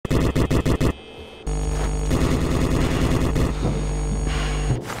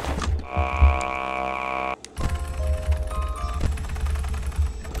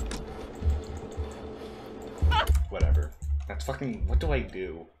fucking... What do I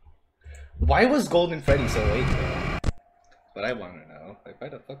do? Why was Golden Freddy so late, though? But I want to know. Like, why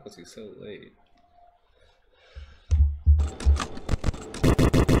the fuck was he so late?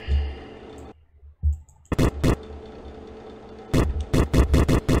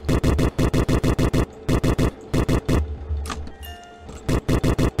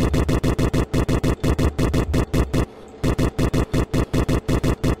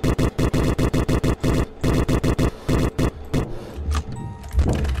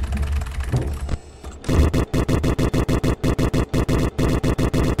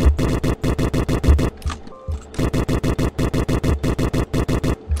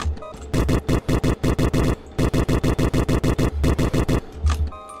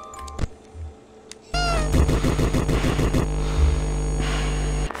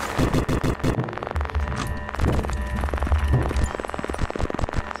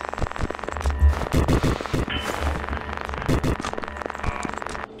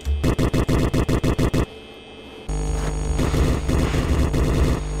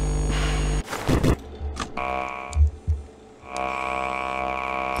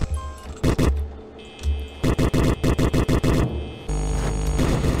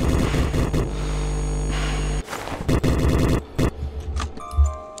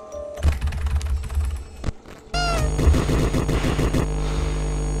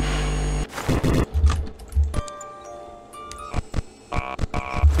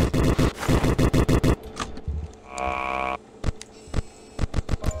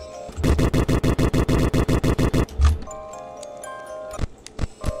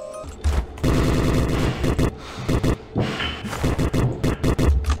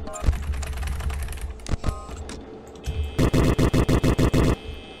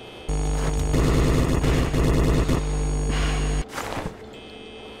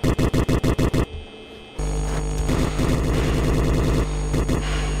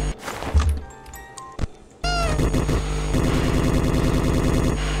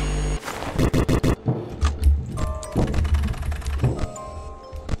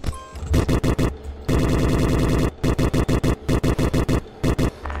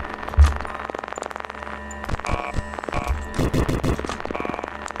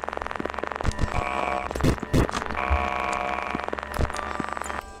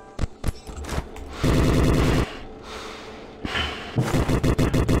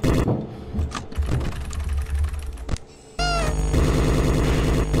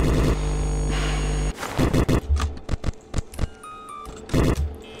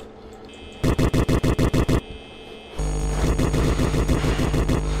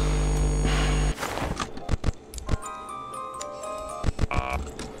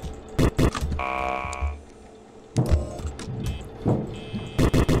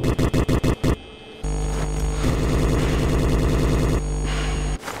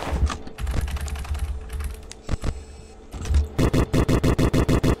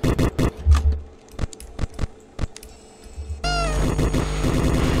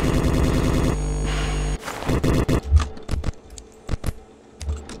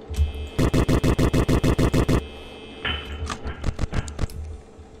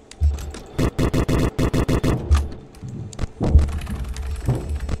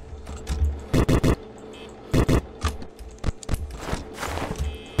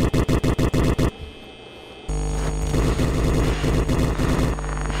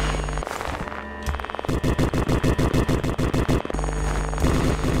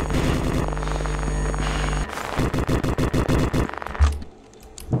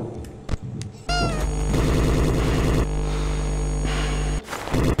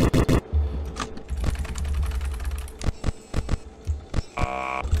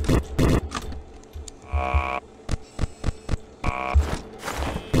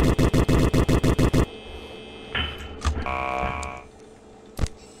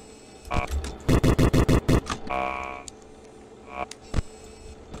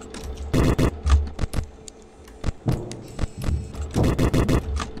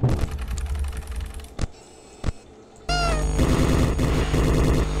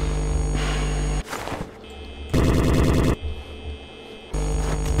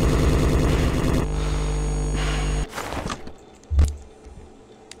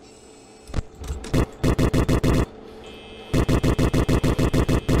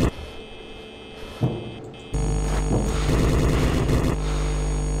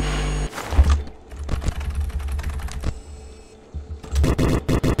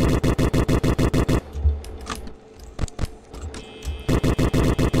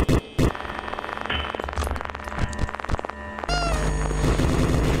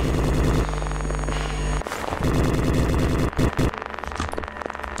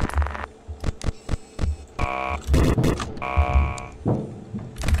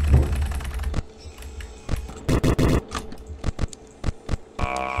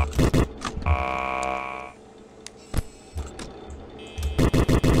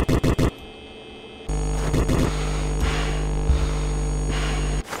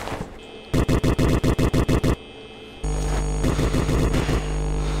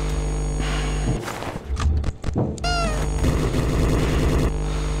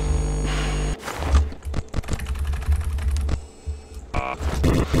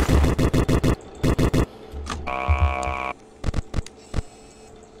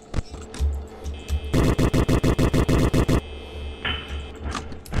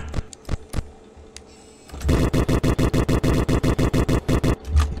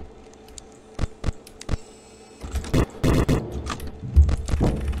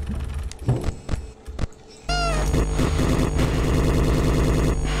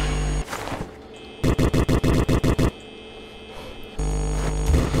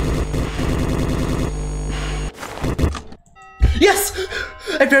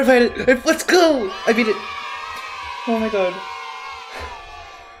 I verified it! Let's go! I beat it! Oh my god.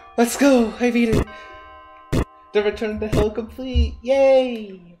 Let's go! I beat it! The return to hell complete!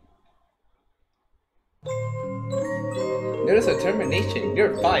 Yay! Notice a termination.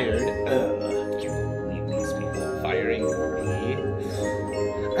 You're fired. Can't believe these people firing me.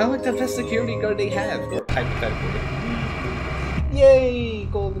 I'm like the best security guard they have, or hypothetically. Yay!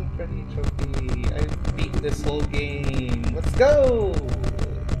 Golden Freddy trophy. I beat this whole game. Let's go!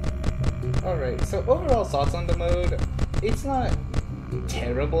 Alright, so overall thoughts on the mode. It's not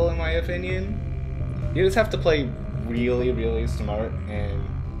terrible in my opinion. You just have to play really, really smart and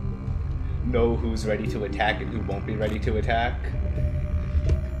know who's ready to attack and who won't be ready to attack.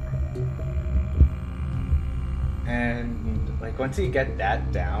 And like once you get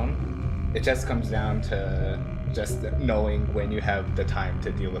that down, it just comes down to just knowing when you have the time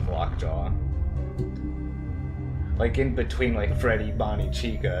to deal with Lockjaw. Like in between like Freddy, Bonnie,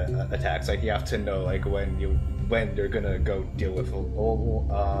 Chica attacks, like you have to know like when you're gonna go deal with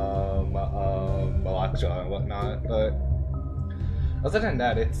Lockjaw and whatnot. But other than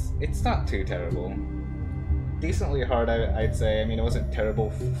that, it's not too terrible. Decently hard, I'd say. I mean, it wasn't terrible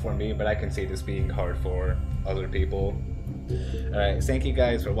for me, but I can see this being hard for other people. Alright, thank you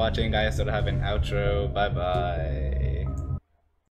guys for watching. I still have an outro. Bye bye.